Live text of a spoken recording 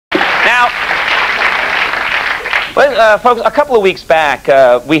Well, folks, a couple of weeks back,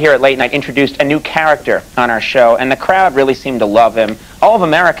 we here at Late Night introduced a new character on our show, and the crowd really seemed to love him. All of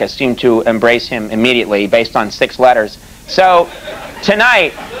America seemed to embrace him immediately, based on 6 letters. So,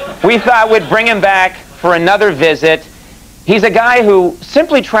 tonight, we thought we'd bring him back for another visit. He's a guy who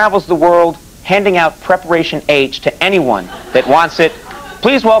simply travels the world handing out Preparation H to anyone that wants it.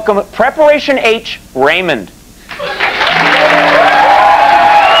 Please welcome Preparation H, Raymond.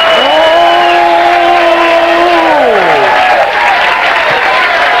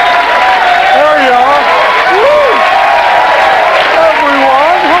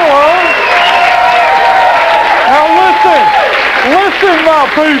 Listen, my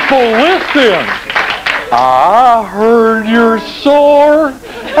people, listen. I heard you're sore,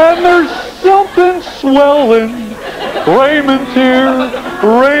 and there's something swelling. Raymond's here,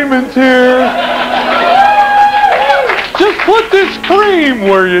 Raymond's here. Just put this cream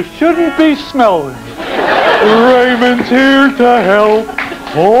where you shouldn't be smelling. Raymond's here to help.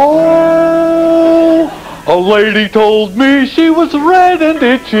 Oh, a lady told me she was red and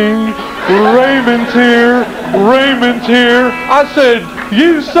itchy. Raymond's here, Raymond's here. I said,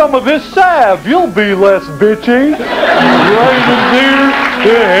 use some of this salve, you'll be less bitchy. Raymond's here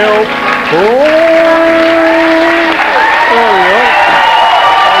to help. Oh, there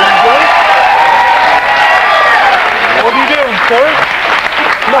we go. What are you doing, sir?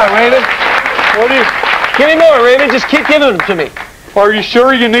 Come on, Raymond. What are you... Give me more, Raymond. Just keep giving them to me. Are you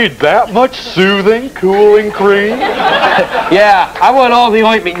sure you need that much soothing, cooling cream? Yeah, I want all the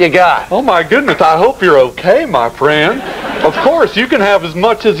ointment you got. Oh my goodness, I hope you're okay, my friend. Of course, you can have as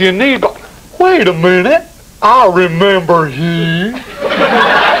much as you need, but wait a minute. I remember he.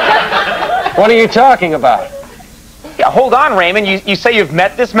 What are you talking about? Yeah, hold on, Raymond. You say you've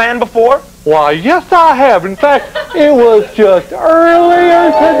met this man before? Why, yes, I have. In fact, it was just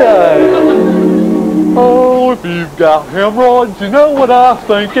earlier today. Oh, if you've got hemorrhoids, you know what I'm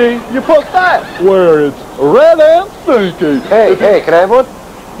thinking? You put that where it's red and stinky. Hey, can I have one?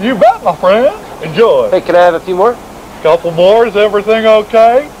 You bet, my friend. Enjoy. Hey, can I have a few more? Couple more, is everything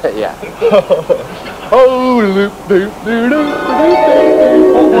okay? Yeah. Oh, loop, doop, doo, doo,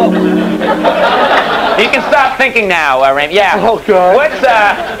 You can stop thinking now, Raymond. Yeah.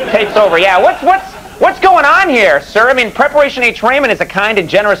 Okay. Tape's over. Yeah. What's going on here, sir? I mean, Preparation H. Raymond is a kind and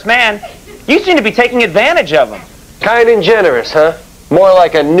generous man. You seem to be taking advantage of him. Kind and generous, huh? More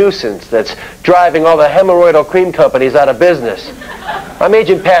like a nuisance that's driving all the hemorrhoidal cream companies out of business. I'm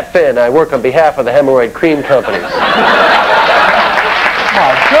Agent Pat Finn. I work on behalf of the hemorrhoid cream companies. My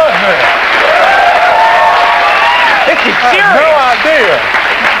goodness. This is serious. I had no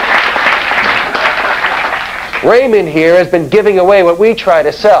idea. Raymond here has been giving away what we try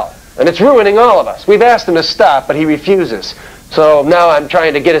to sell, and it's ruining all of us. We've asked him to stop, but he refuses. So now I'm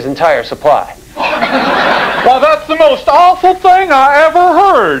trying to get his entire supply. Well, that's the most awful thing I ever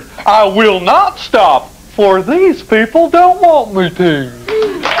heard. I will not stop, for these people don't want me to.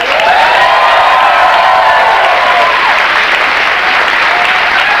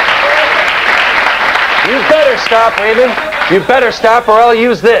 You better stop, Raymond. You better stop, or I'll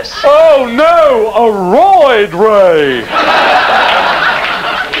use this. Oh, no, a roid ray.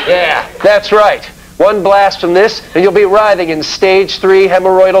 Yeah, that's right. One blast from this, and you'll be writhing in stage 3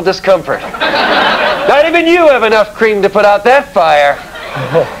 hemorrhoidal discomfort. Not even you have enough cream to put out that fire.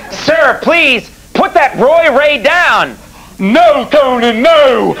 Sir, please, put that Roy Ray down. No, Conan,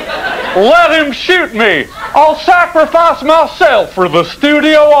 no. Let him shoot me. I'll sacrifice myself for the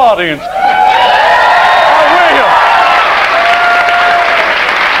studio audience. I will.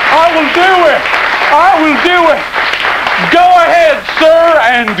 I will do it. I will do it. Go ahead, sir,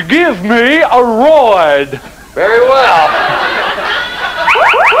 and give me a roid. Very well.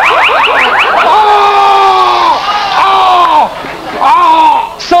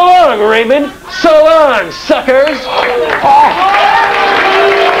 So long, Raymond. So long, suckers.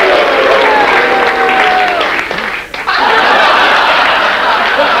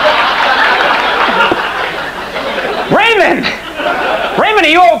 Raymond! Raymond, are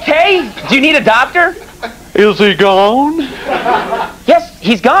you okay? Do you need a doctor? Is he gone? Yes,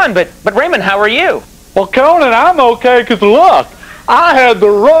 he's gone, but Raymond, how are you? Well, Conan, I'm okay, because look, I had the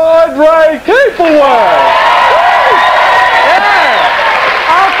Roid Ray keep away. Yeah.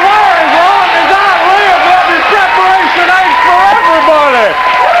 I swear, as long as I live, there'll be Preparation H for everybody.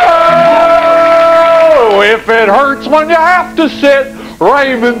 Oh, if it hurts when you have to sit,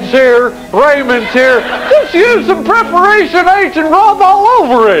 Raymond's here, Raymond's here. Just use some Preparation H and rub all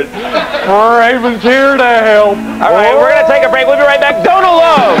over it. Raymond's here to help. All right, we're going to take a break. We'll be right back. Don't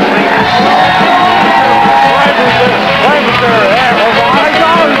alone.